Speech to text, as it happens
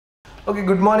Okay,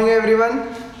 good morning everyone.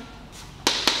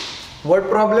 Word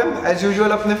problem as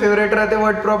usual अपने favourite रहते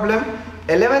word problem.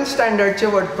 11th स्टँडर्डचे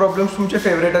word problems तुमचे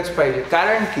फेवरेटच पाहिजे,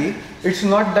 कारण कि it's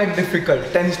not that difficult.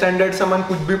 10th standard सामान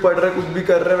कुछ भी पढ़ रहे कुछ भी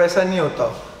कर रहे वैसा नहीं होता।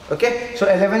 Okay, so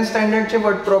 11th स्टँडर्डचे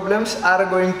word problems are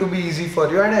going to be easy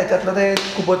for you, आणि याच्यातलं ते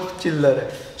खूपच चिल्लर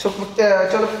आहे। सो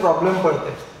चलो प्रॉब्लेम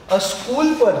पढ़ते। अ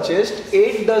school purchased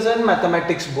 8 dozen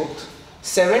mathematics books,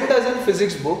 7 dozen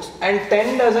physics books and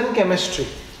 10 dozen chemistry.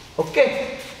 Okay,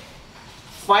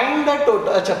 find the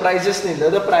total. अच्छा, प्राइजेस नहीं,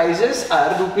 द प्राइजेस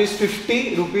आर ₹50,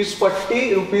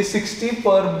 ₹40, ₹60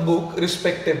 पर book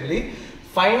respectively.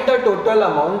 Find the total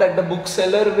amount that the book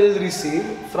seller will receive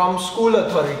from school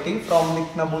authority, from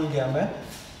लिखना भूल गया मैं,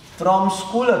 from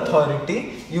school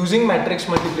authority using matrix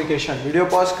multiplication. Video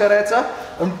pause करायचा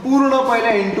और पूर्ण पहले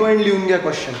एंड टू एंड लिहून घ्या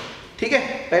क्वेश्चन। ठीक है,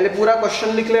 पहले पूरा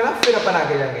क्वेश्चन लिख लेना, फिर अपन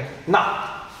आगे जाएंगे ना।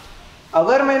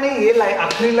 अगर मैंने ये लाइन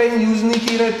आखिरी लाइन यूज नहीं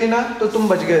की रहती ना तो तुम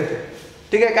बच गए थे।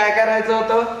 ठीक है, काय करायचं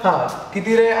होतं, हाँ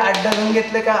किती रे 8 डझन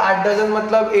घेतले का, 8 डझन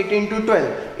मतलब 8 × 12,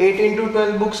 8 ×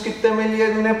 12 बुक्स कितने में लिए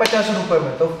तूने, 50 रुपए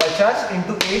में, तो 50 ×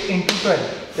 8 × 12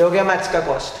 ये हो गया मैथ्स का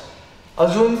कॉस्ट।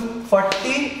 अजून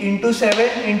 40 ×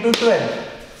 7 × 12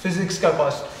 फिजिक्स का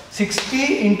cost, 60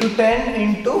 × 10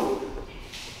 ×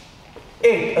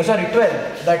 12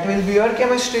 that will be your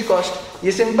chemistry cost.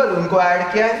 ये सिंपल, उनको ऐड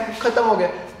किया है, खत्म हो गया।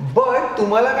 बट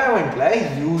तुम्हाला काय म्हटलंय,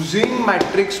 यूजिंग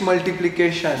मैट्रिक्स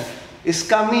मल्टीप्लिकेशन,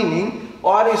 इसका मीनिंग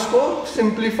और इसको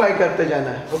सिंप्लीफाई करते जाना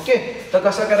है। ओके, तो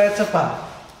कसं करायचं पहा,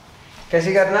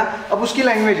 कैसे करना। अब उसकी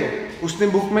लैंग्वेज है, उसने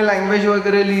बुक में लैंग्वेज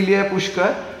वगैरह ली लिया है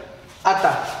पुष्कर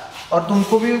आता, और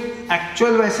तुमको भी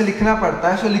एक्चुअल वैसे लिखना पड़ता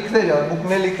है, सो लिखते जाओ। बुक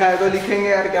में लिखा है तो लिखेंगे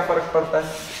यार, क्या फर्क पड़ता है।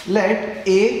 लेट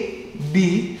ए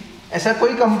बी, ऐसा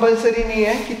कोई कंपल्सरी नहीं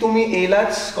है कि तुम ए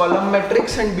लाच कॉलम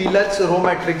मैट्रिक्स एंड बी लाच रो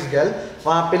मैट्रिक्स घ्याल,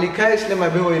 वहां पे लिखा है इसलिए मैं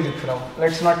भी वही लिख रहा हूँ।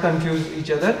 Let's not confuse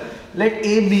each other. Late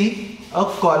A be a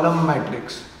column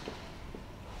matrix.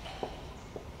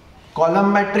 Column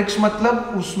matrix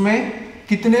मतलब उसमें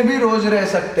कितने भी रोज रह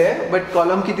सकते हैं, बट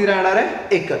कॉलम किती रहणार है,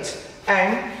 एकच।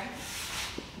 And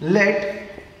let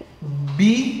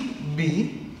B be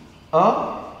a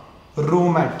row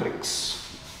matrix.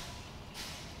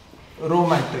 Row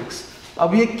matrix,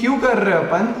 अब ये क्यों कर रहे हैं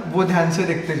अपन, वो ध्यान से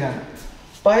देखते जाना।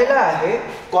 पहला आहे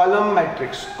कॉलम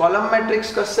मैट्रिक्स। कॉलम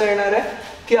मैट्रिक्स कसं येणार आहे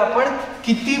की आपण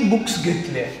किती बुक्स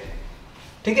घेतले।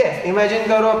 ठीक है, इमेजिन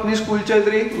करो अपनी स्कूल चल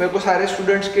रही, मेरे को सारे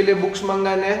स्टूडेंट्स के लिए बुक्स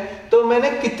मंगाने हैं, तो मैंने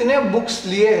कितने बुक्स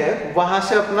लिए हैं वहां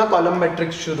से अपना कॉलम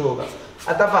मैट्रिक्स शुरू होगा।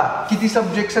 आता पहा किती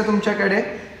सब्जेक्ट्स है तुमच्याकडे।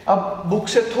 अब बुक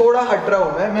से थोड़ा हट रहा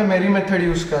हूं मैं मेरी मेथड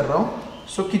यूज कर रहा हूं।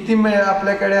 सो किती में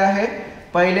आपल्याकडे आहे,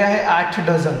 पहले आहे 8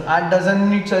 डझन। 8 डझन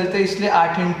नहीं चलते, इसलिए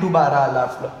 8 × 12 आला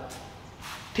आपलं।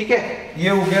 ठीक है, ये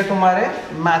हो गया तुम्हारे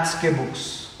मैथ्स के बुक्स,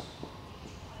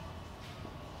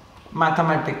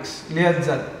 मैथमेटिक्स लिहत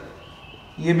जा,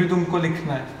 ये भी तुमको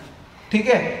लिखना है। ठीक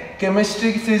है,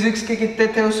 केमिस्ट्री फिजिक्स के कितने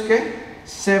थे उसके,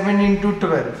 7 ×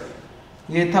 12,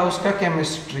 ये था उसका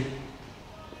केमिस्ट्री।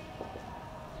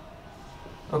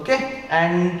 ओके,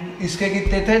 एंड इसके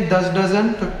कितने थे 10 डझन,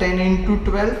 तो 10 ×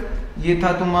 12, ये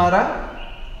था तुम्हारा,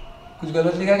 कुछ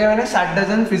गलत लिखा क्या मैंने, 60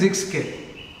 डझन फिजिक्स के।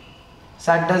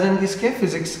 60 डझन किसके,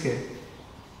 फिजिक्स के।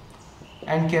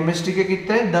 एंड केमिस्ट्री के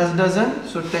कितने 10 dozen,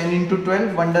 so 10 × 12,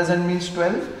 1 dozen means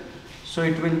 12, so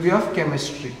it will be of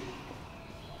chemistry.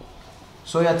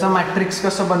 सो याचा मैट्रिक्स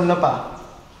कसं बनलं पहा,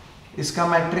 इसका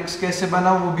मैट्रिक्स कैसे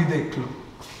बना वो भी देख लो।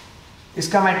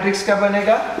 इसका मैट्रिक्स क्या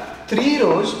बनेगा, 3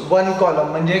 रोज 1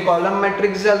 कॉलम, म्हणजे कॉलम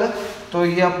मैट्रिक्स झालं, तो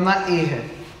ये अपना ए है।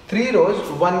 3 rows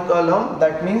 1 column,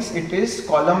 that means it is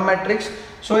column matrix.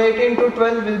 So 8 ×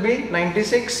 12 will be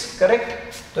 96, correct?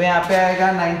 तो यहाँ पे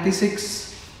आएगा 96।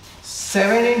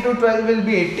 7 × 12 will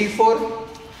be 84,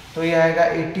 तो ये आएगा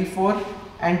 84,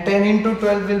 and 10 ×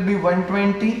 12 will be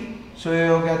 120, so ये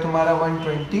हो गया तुम्हारा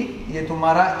 120। ये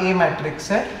तुम्हारा A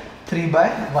मैट्रिक्स है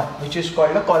 3/1, which is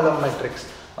called a column matrix।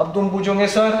 अब तुम पूछोगे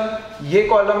सर ये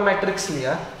कॉलम मैट्रिक्स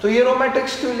लिया तो ये रो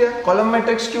मैट्रिक्स क्यों लिया, कॉलम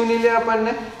मैट्रिक्स क्यों नहीं लिया अपन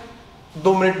ने,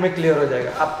 2 मिनट में क्लियर हो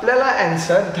जाएगा। आपल्याला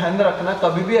आंसर, ध्यान रखना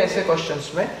कभी भी ऐसे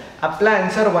क्वेश्चंस में आपला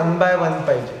आंसर 1/1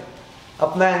 पाहिजे।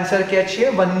 अपना आंसर क्या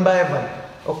चाहिए,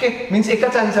 1/1। ओके, मीन्स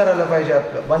एकच आंसर आला पाहिजे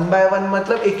आपलं। 1/1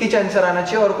 मतलब एक ही आंसर आना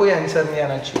चाहिए और कोई आंसर नहीं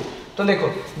आना चाहिए। तो देखो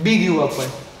बी घेऊ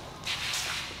आपण,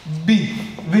 B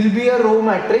will be a row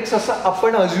matrix ऐसा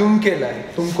अपन अज्यूम केला है।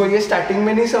 तुमको ये स्टार्टिंग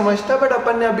में नहीं समझता, बट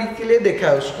अपन ने अभी के लिए देखा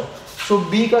है उसको। सो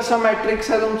बी कसा मैट्रिक्स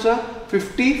है तुमचा,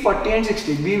 50, 40 and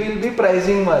 60। B will be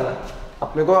pricing वाला,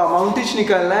 आपले को अमाउंट ही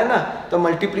निकालना है ना, तो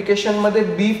मल्टीप्लिकेशन मध्ये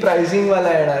बी प्राइसिंग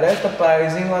वाला येणार आहे। तो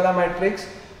प्राइसिंग वाला मैट्रिक्स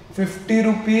 50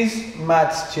 रुपीज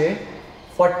मॅथ्सचे,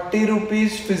 40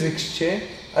 रुपीज फिजिक्सचे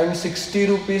आणि 60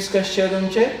 रुपीज कसे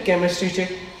तुमचे केमिस्ट्रीचे।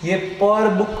 ये पर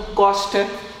बुक कॉस्ट आहे,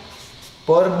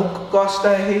 पर बुक कॉस्ट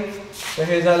आहे. तर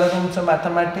हे झालं तुमचं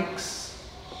मैथमेटिक्स.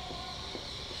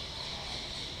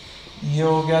 ये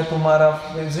हो गया तुम्हारा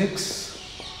फिजिक्स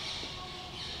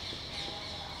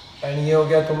एंड ये हो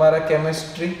गया तुम्हारा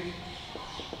केमिस्ट्री.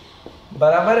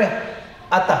 बराबर है.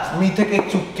 आता मी इथे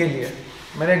एक चूक के लिए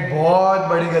मैंने एक बहुत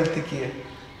बड़ी गलती की है.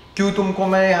 क्यों तुमको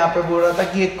मैं यहाँ पे बोल रहा था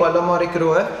कि एक कॉलम और एक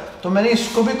रो है, तो मैंने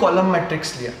इसको भी कॉलम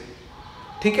मैट्रिक्स लिया.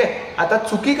 ठीक है. आता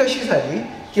चुकी कशी झाली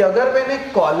की अगर मैंने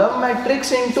column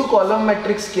matrix into column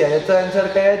matrix किया, याचा आंसर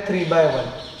काय आहे 3/1.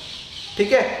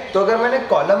 ठीक है. तो अगर मैंने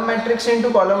column matrix into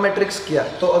column matrix किया,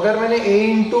 तो अगर मैंने ए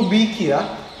इंटू बी किया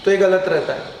तो ये गलत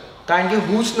रहता है, कारण की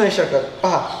होऊच नाही शकत.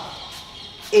 पहा,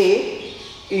 ए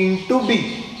इंटू बी,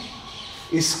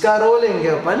 इसका रो लेंगे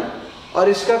अपन और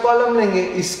इसका कॉलम लेंगे.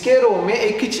 इसके रो में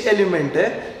एक ही एलिमेंट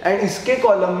है एंड इसके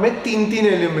कॉलम में 3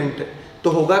 एलिमेंट है, तो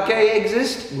होगा क्या ये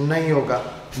एग्जिस्ट? नहीं होगा.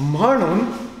 म्हणून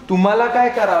तुम्हाला काय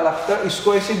करावं लागतं,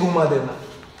 इसको ऐसे घुमा देना,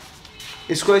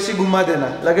 इसको ऐसे घुमा देना.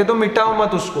 लगे तो मिटाव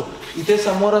मत उसको. इथे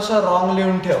समोर असं रॉन्ग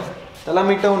लिहून ठेवा, त्याला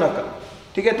मिटवू नका.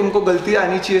 ठीक है. तुमको गलती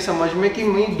आनी चाहिए समझ में कि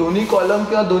मैं दोनों कॉलम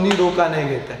किंवा दोनों रो का नहीं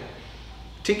घेता है.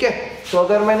 ठीक है. तो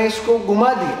अगर मैंने इसको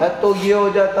घुमा दिया तो ये हो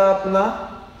जाता अपना,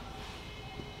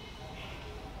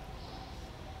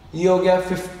 ये हो गया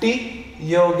 50,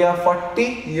 ये हो गया 40,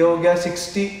 ये हो गया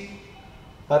 60.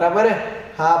 बराबर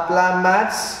है. हाँ, अपना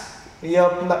मैथ्स, ये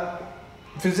अपना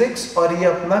फिजिक्स और ये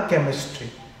अपना केमिस्ट्री.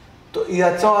 तो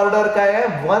याचा ऑर्डर काय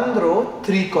है? 1 रो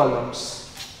 3 कॉलम्स.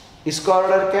 इसका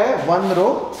ऑर्डर क्या है? 1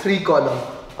 रो 3 कॉलम.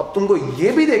 अब तुमको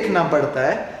ये भी देखना पड़ता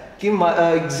है कि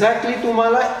एग्जैक्टली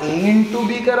तुम्हाला ए इंटू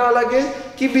बी करावं लागेल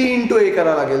कि बी इंटू ए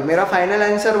करावं लागेल. मेरा फाइनल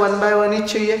आंसर 1/1 ही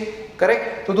चाहिए.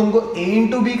 करेक्ट. तो तुमको ए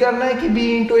इंटू बी करना है कि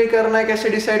बी इंटू ए करना है, कैसे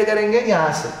डिसाइड करेंगे?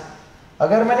 यहां से.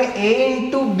 अगर मैंने ए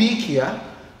इंटू बी किया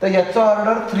तो याचा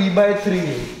ऑर्डर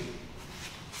 3/3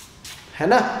 है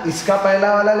ना. इसका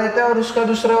पहला वाला लेते हैं और उसका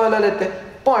दूसरा वाला लेते हैं.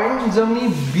 पॉइंट जर मी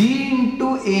बी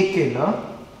इंटू ए केलं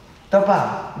तर पहा,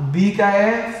 बी काय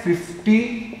आहे? 50,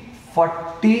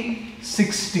 40,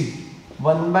 60,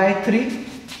 1/3.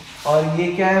 और ये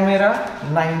क्या है मेरा?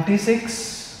 96,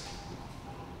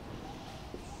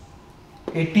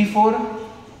 84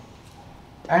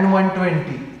 एंड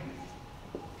 120.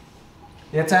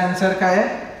 याचा आंसर काय है?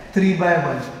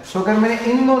 3/1. सो अगर मैंने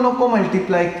इन दोनों को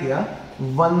मल्टीप्लाई किया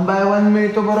 1/1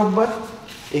 में, तो बरोबर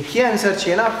एक ही आंसर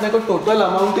चाहिए ना. अपने को टोटल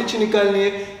अमाउंट ही निकालनी है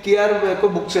कि यार मेरे को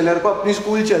बुक सेलर को, अपनी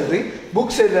स्कूल चल रही,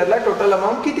 बुक सेलरला टोटल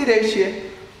अमाउंट किती द्यायची आहे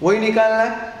वही निकालना है.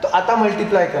 तो आता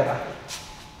मल्टीप्लाई करा,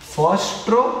 फर्स्ट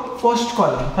रो फर्स्ट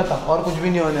कॉलम, खत्म, और कुछ भी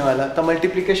नहीं होने वाला. तो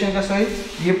मल्टीप्लिकेशन का सही,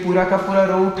 ये पूरा का पूरा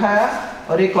रो उठाया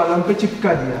और ये कॉलम पे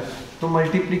चिपका दिया. तो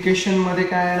मल्टीप्लिकेशन मध्ये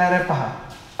काय येणार आहे पहा,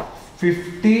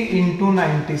 50 into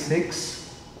 96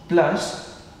 plus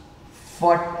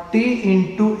 40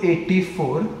 into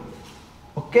 84,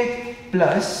 okay,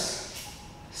 plus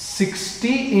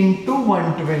 60 into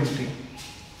 120,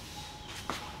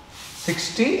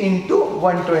 60 into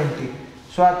 120.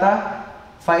 सो आता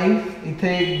 5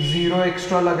 इथे एक 0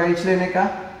 एक्स्ट्रा लगायच लेने का.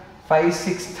 5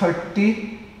 6 30,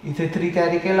 इथे 3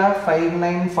 कैरी केला. 5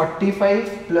 9 45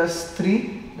 plus 3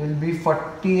 will be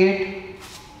 48.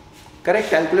 Correct.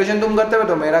 Calculation तुम करते हो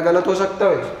तो मेरा गलत हो सकता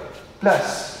है.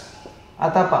 प्लस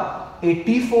आता पा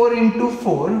 84 इंटू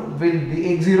 4 विल बी,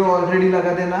 एक 0 ऑलरेडी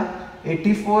लगा देना.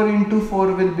 84 into 4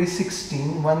 will be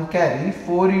 16, 1 carry.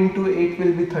 4 into 8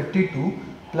 will be 32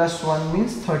 plus 1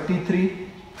 means 33,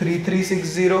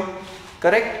 3360.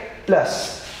 Correct. Plus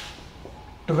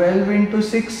 12 into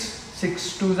 6,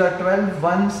 6 2 जा 12,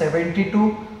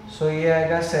 172. सो ये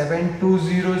आएगा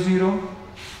 7200.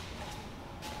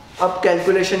 अब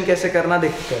कैलकुलेशन कैसे करना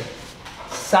देखते हैं.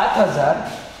 7000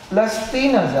 प्लस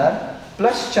 3000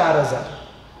 प्लस 4000.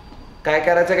 काय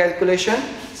करायचं कैलकुलेशन?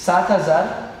 7000,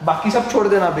 बाकी सब छोड़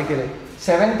देना अभी के लिए.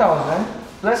 7000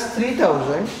 प्लस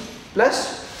 3000 प्लस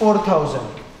 4000.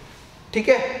 ठीक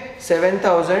है.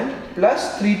 7000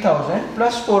 प्लस 3000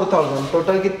 प्लस 4000,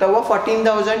 टोटल कितना हुआ?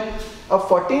 14000. अब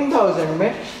 14000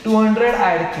 में 200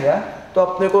 ऐड किया तो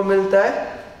अपने को मिलता है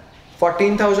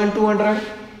 14200.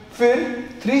 फिर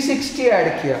 360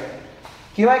 ऐड किया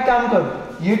कि मैं काम करूं,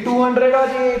 ये 200 और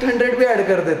ये 800 भी ऐड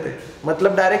कर देते,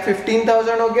 मतलब डायरेक्ट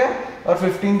 15000 हो गया. और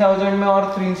 15000 में और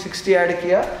 360 ऐड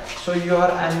किया. So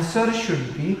your answer should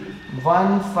be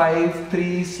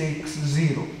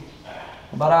 15360.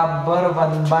 बराबर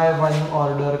 1/1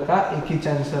 ऑर्डर का एक ही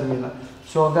आंसर मिला.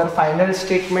 सो अगर फाइनल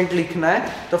स्टेटमेंट लिखना है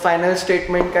तो फाइनल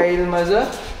स्टेटमेंट का येईल माझं,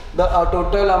 the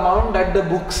total amount that the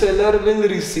bookseller will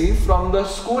receive from the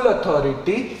school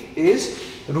authority is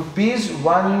rupees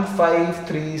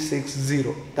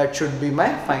 15360. That should be my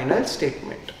final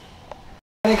statement.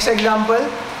 Next example,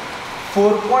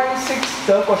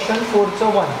 4.6 question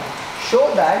 4चं 1 show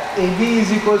that AB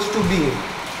is equals to BA.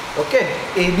 Okay,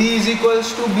 AB is equals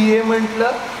to BA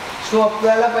म्हटलं सो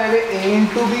आपल्याला पहले A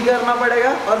into B करना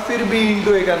पड़ेगा और फिर B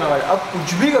into A करना पड़ेगा. अब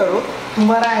कुछ भी करो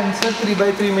तुम्हारा आंसर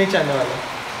 3/3 में जाने वाला है.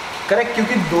 करेक्ट,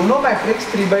 क्योंकि दोनों मैट्रिक्स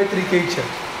 3/3 के ही है.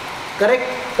 करेक्ट,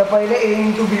 तो पहले A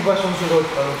इंटू बी पासून सुरुवात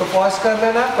करो. तो पॉज कर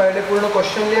लेना, पहले पूर्ण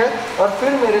क्वेश्चन लिया और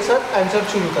फिर मेरे साथ आंसर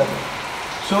शुरू करना.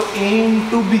 सो A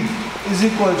into B is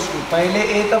equals to पहले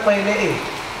A तो पहले A.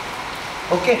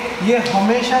 ओके, ये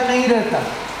हमेशा नहीं रहता.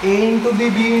 A इंटू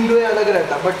बी इंटू ए अलग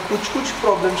रहता, बट कुछ कुछ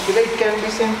प्रॉब्लम्स के लिए इट कैन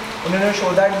बी सेम. उन्होंने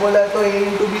शो दैट बोला है तो A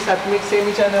इंटू बी साथ में सेम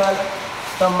ही चलने वाला.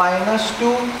 तो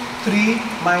 -2 3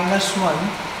 -1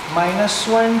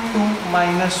 -1 2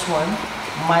 -1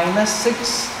 -6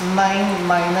 9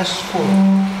 -4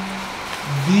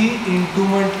 B इंटू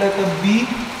म्हटलं तर B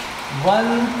 1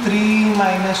 3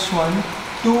 -1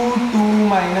 2 2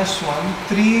 -1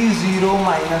 3 0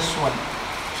 -1.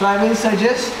 So I will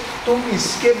suggest तुम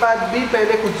इसके बाद भी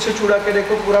पहले खुद से छुड़ा के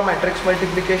देखो पूरा मैट्रिक्स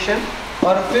मल्टीप्लिकेशन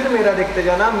और फिर मेरा देखते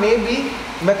जाना. मे बी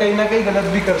मैं कहीं ना कहीं गलत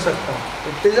भी कर सकता हूँ.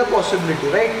 It is a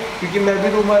possibility, right, क्योंकि मैं भी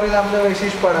तुम्हारे सामने वैसे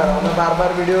ही पढ़ा रहा हूँ. मैं बार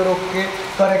बार वीडियो रोक के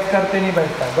करेक्ट करते नहीं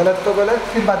बैठता. गलत तो गलत,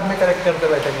 फिर बाद में करेक्ट करते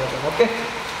बैठेंगे. ओके,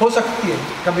 हो सकती है,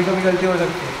 कभी कभी गलती हो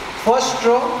सकती है. फर्स्ट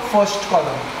रो फर्स्ट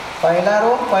कॉलम, पहला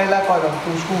रो पहला कॉलम,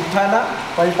 तो उसको उठाना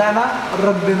पलटाना और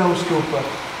रख देना उसके ऊपर.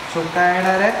 सो क्या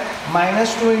येणार है,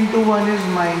 -2 into 1 is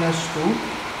 -2,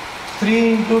 3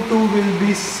 into 2 will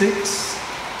be 6,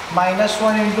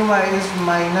 -1 into is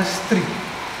 -3.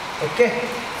 Okay,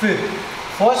 फिर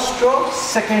फर्स्ट रो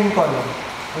सेकेंड कॉलम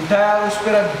उठाया उस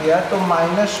पर रख दिया तो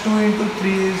 -2 into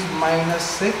 3 is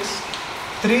 -6,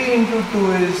 3 into 2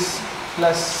 is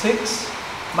 +6,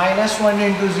 -1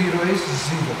 into 0 is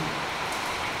 0.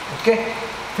 Okay,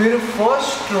 फिर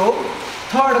फर्स्ट रो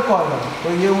थर्ड कॉलम, तो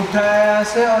ये उठाया यहाँ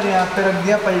से और यहाँ पे रख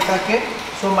दिया पलटा के.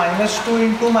 सो -2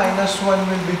 into -1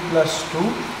 will be +2,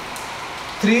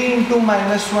 3 into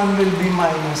 -1 will be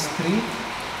 -3,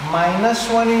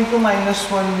 -1 into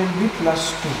 -1 will be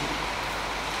 +2.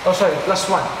 O sorry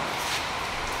 +1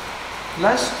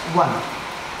 +1.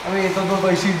 अभी ये तो दो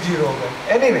वैसे 0 हो गए.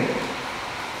 Anyway,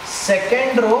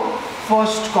 second row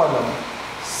first column,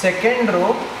 second row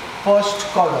first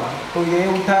column, तो ये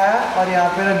उठाया और यहाँ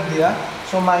पे रख दिया.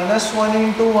 सो -1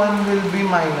 into 1 will be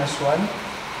 -1,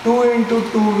 2 into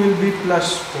 2 will be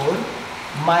 +4,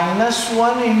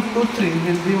 -1 into 3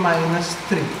 will be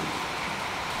 -3.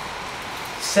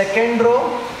 Second row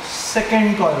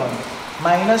second column,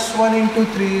 -1 into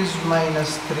 3 is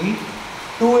 -3,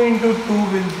 2 into 2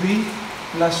 will be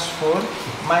 +4,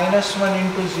 -1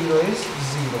 into 0 is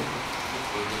 0.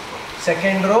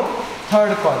 Second row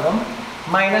third column,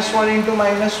 -1 into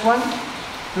 -1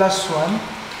 +1,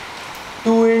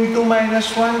 2 into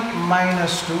 -1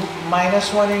 -2,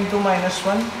 -1 into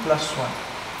 -1 +1.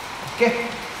 Okay,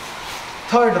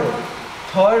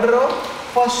 third row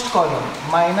first column,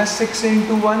 -6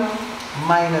 into 1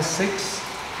 -6,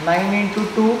 9 into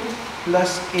 2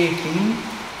 +18,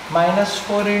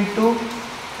 -4 into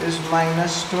is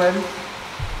 -12.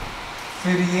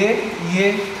 फिर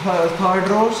ये third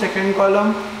row second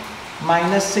column,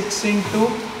 -6 into,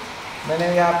 मैंने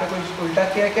यहाँ पे कुछ उल्टा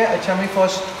किया क्या, अच्छा मी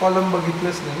फर्स्ट कॉलम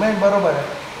बघितलंच नाही, मैं बरोबर आहे.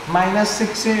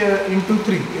 -6 into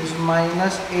 3 is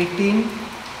 -18,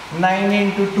 9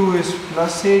 into 2 is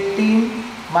 +18,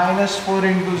 -4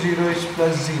 into 0 is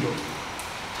 +0.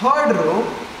 Third row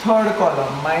third column,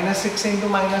 -6 into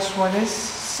 -1 is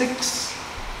 6,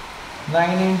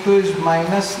 9 into is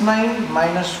 -9,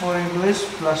 -4 into is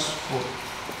 +4.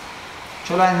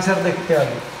 चलो आंसर देखते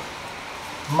हैं.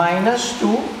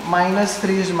 -2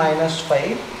 -3 is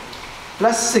 -5,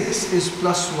 +6 is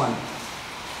 +1,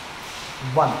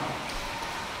 1,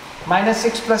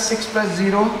 -6 + 6 +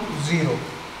 0 0,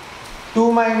 2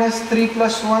 - 3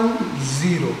 + 1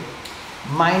 0,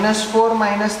 -4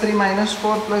 -3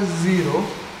 -4 + 0,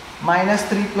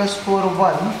 -3 + 4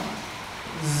 1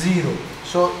 0.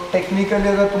 सो टेक्निकली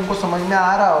अगर तुमको समझ में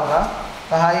आ रहा होगा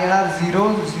तो हाँ येणार 0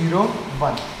 0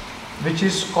 1 which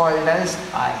is called as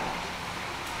I.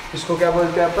 इसको क्या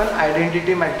बोलते हैं अपन,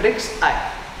 आइडेंटिटी मॅट्रिक्स I.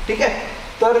 ठीक है,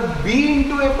 तर B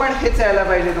इंटू ए पण हेच यायला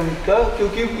पाहिजे तुमचं,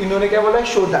 क्योंकि इन्होंने क्या बोला,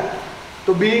 शो दैट.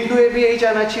 तो B इंटू ए भी यही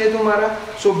आना चाहिए तुम्हारा.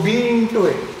 सो B इंटू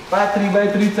ए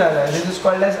 3/3 चल रहा है, this is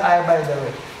called as I by the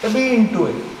way. तो B इंटू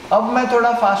ए. अब मैं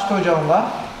थोड़ा फास्ट हो जाऊंगा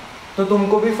तो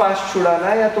तुमको भी फास्ट छुड़ाना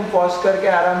है, या तुम पॉज करके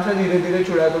आराम से धीरे धीरे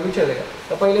छुड़ा तो भी चलेगा.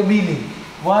 तो पहले B ली,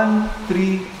 1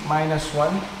 3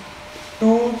 -1,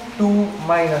 2 2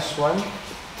 -1,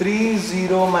 3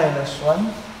 0 -1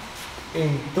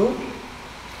 into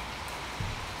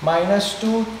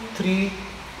 -2 3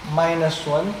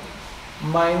 -1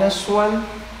 -1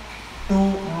 2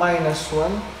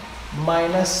 -1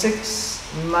 -6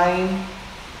 9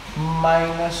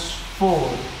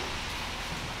 -4.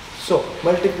 सो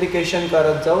मल्टिप्लिकेशन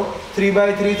करत जाऊ.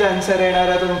 3/3 चा आन्सर येणार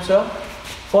आहे तुमचं.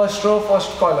 First row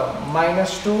first column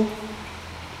 -2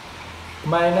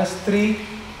 -3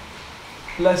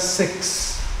 + 6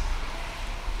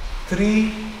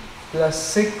 3 +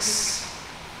 6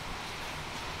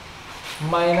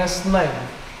 -9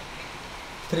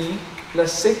 3 +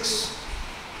 6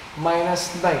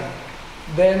 -9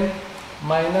 then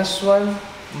 -1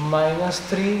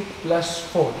 -3 +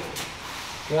 4.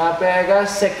 यहाँ पे आएगा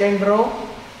सेकेंड रो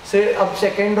से. अब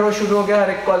सेकेंड रो शुरू हो गया हर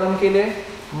एक कॉलम के लिए.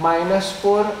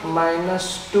 -4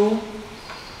 -2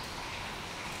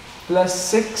 +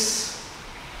 6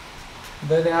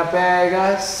 देन यहाँ पे आएगा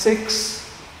 6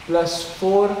 +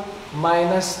 4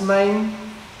 -9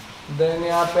 देन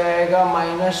यहाँ पे आएगा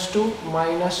 -2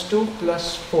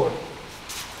 + 4.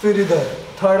 फिर इधर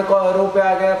थर्ड रो पे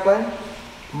आ गया अपन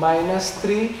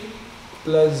 -3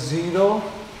 + 0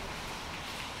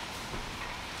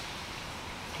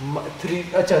 3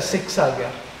 अच्छा 6 आ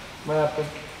गया मैं यहाँ पे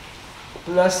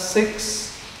 +6.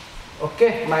 Okay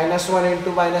 -1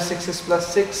 × -6 is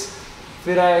 +6.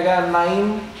 फिर आएगा 9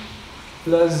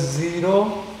 + 0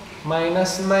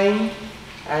 -9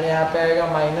 एंड यहाँ पे आएगा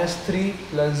 -3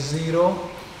 + 0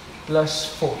 +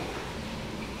 4.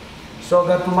 सो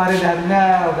अगर तुम्हारे ध्यान में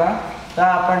आया होगा तो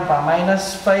अपन पा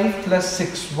 -5 +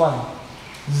 6 1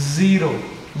 0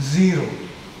 0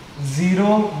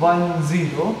 0 1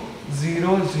 0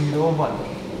 0 0 1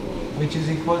 which is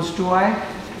equals to I.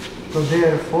 So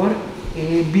therefore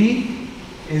AB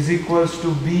is equals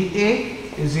to BA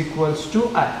is equals to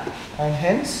I and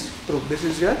hence true. This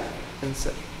is your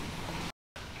answer.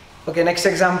 Okay, next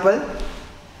example.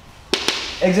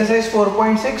 Exercise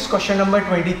 4.6 question number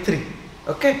 23.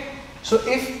 Okay, so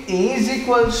if A is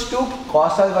equals to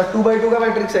cos alpha 2/2 का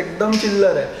matrix एकदम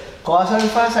चिल्लर है. Cos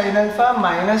alpha sin alpha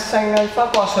minus sin alpha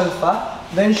cos alpha,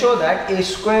 then show that A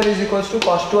square is equals to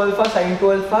cos 2 alpha sin 2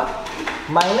 alpha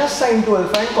minus sin 2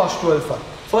 alpha and cos 2 alpha.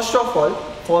 First of all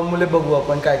फॉर्म्युले बघू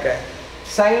आपण काय काय.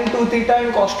 sin 2 theta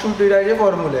and cos 2 theta चे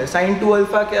फॉर्म्युले. sin 2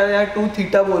 alpha क्या आहे 2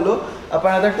 theta बोलो आपण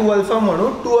आता 2 alpha म्हणू.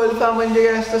 2 alpha म्हणजे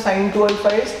काय असतं sin 2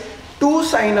 alpha is 2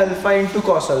 sin alpha into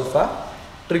cos alpha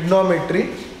trigonometry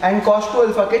and cos 2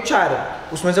 alpha के 4 है.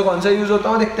 उसमें से कौन सा यूज होता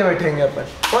है देखते बैठेंगे अपन.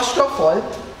 First of all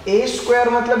A square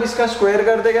मतलब इसका स्क्वायर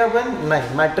करते क्या अपन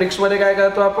नहीं. मॅट्रिक्स मध्ये काय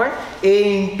करतो आपण A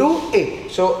into A.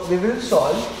 So we will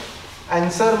solve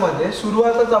answer मध्ये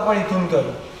सुरुवातच आपण इथून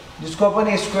करू जिसको अपन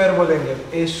A स्क्वायर बोलेंगे.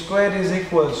 A square is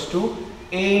equals to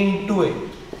A into A.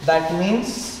 That means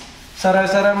सरळ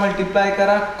सरळ मल्टीप्लाई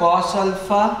करा cos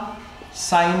alpha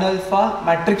sin alpha.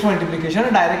 Matrix multiplication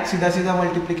direct सीधा सीधा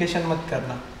मल्टीप्लिकेशन मत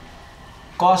करना.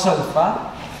 cos अल्फा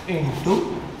इंटू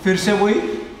फिर से वही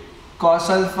cos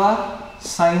alpha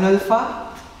sin alpha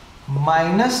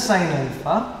minus sin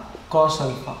alpha cos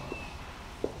alpha.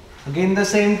 Again the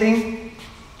same thing.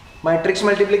 Matrix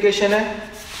multiplication है.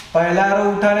 पहला रो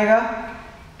उठाने का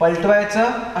पलटवायचं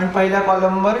आणि पहिल्या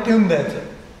कॉलमवर ठेवून द्यायचं.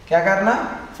 क्या करना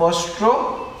first row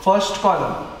first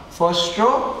column first row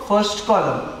first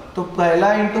column. तो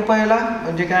पहला इंटू पहला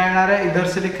म्हणजे काय येणार है. इधर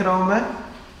से लिख रहा हूं मैं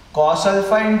cos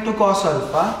alpha into cos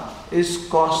alpha is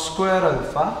cos square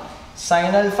alpha.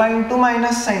 sin alpha into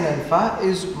minus sin alpha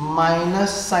is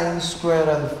minus sin square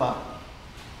alpha.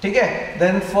 ठीक है.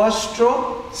 Then first row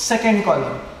second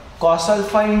column cos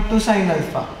alpha into sin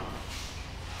alpha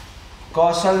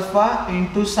cos alpha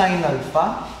into sin alpha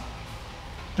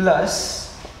plus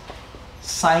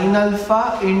sin alpha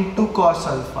into cos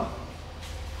alpha.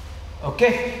 Okay.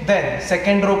 Then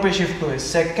second row पे shift हुए.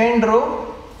 Second row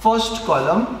first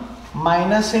column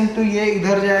minus into ये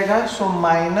इधर जाएगा. So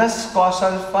minus cos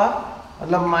alpha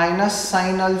मतलब minus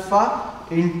sin alpha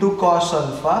into cos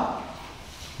alpha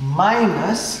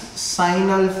minus sin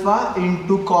alpha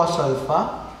into cos alpha.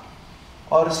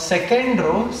 और second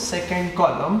row second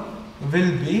column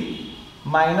will be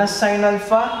minus sin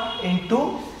alpha into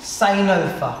sin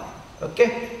alpha. Okay.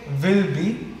 Will be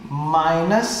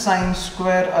minus sin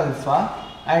square alpha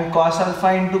and cos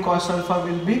alpha into cos alpha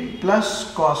will be plus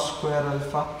cos square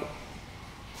alpha.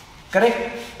 Correct.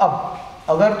 अब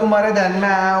अगर तुम्हारे ध्यान में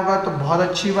आया होगा तो बहुत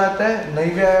अच्छी बात है.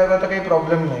 नहीं भी आया होगा तो काही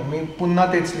प्रॉब्लेम नाही. मी पुन्हा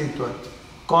तेच लिहितोय.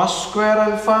 cos square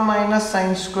alpha minus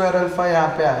sin square alpha यहाँ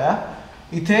पे आया.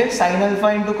 इथे sin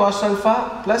alpha into cos alpha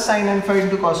plus sin alpha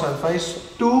into cos alpha is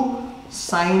 2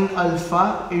 sin alpha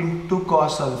into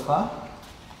cos alpha.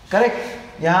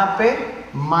 Correct. यहाँ पे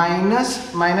माइनस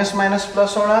माइनस माइनस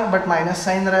प्लस होना बट माइनस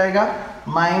साइन रहेगा.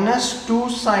 -2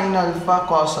 sin alpha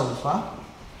cos alpha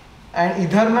and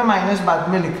इधर मैं माइनस बाद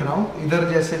में लिख रहा हूँ, इधर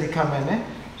जैसे लिखा मैंने.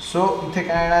 सो इथे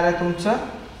काय येणार आहे तुमचं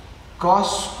cos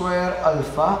square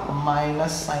alpha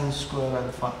minus sine square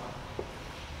alpha.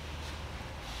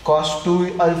 cos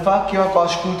 2 alpha किंवा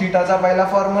cos 2 थीटाचा पहला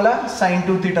formula, sin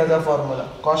 2 थीटाचा formula.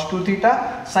 cos 2 theta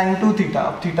sin 2 theta,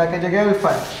 अब थीटा के जगह अल्फा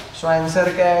है. सो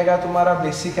आंसर क्या आएगा तुम्हारा,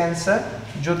 बेसिक आंसर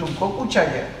जो तुमको पूछा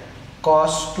गया,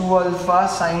 cos 2 alpha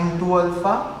sin 2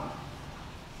 alpha,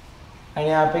 and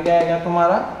यहाँ पे क्या आएगा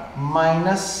तुम्हारा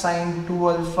minus sin 2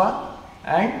 alpha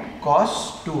and cos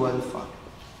 2 alpha.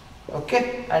 Okay,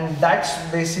 and that's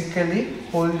basically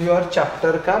whole your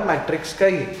chapter का मैट्रिक्स का.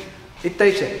 ये इतना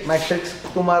ही है, मैट्रिक्स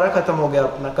तुम्हारा खत्म हो गया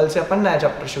अपना. कल से अपन नया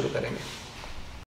चैप्टर शुरू करेंगे.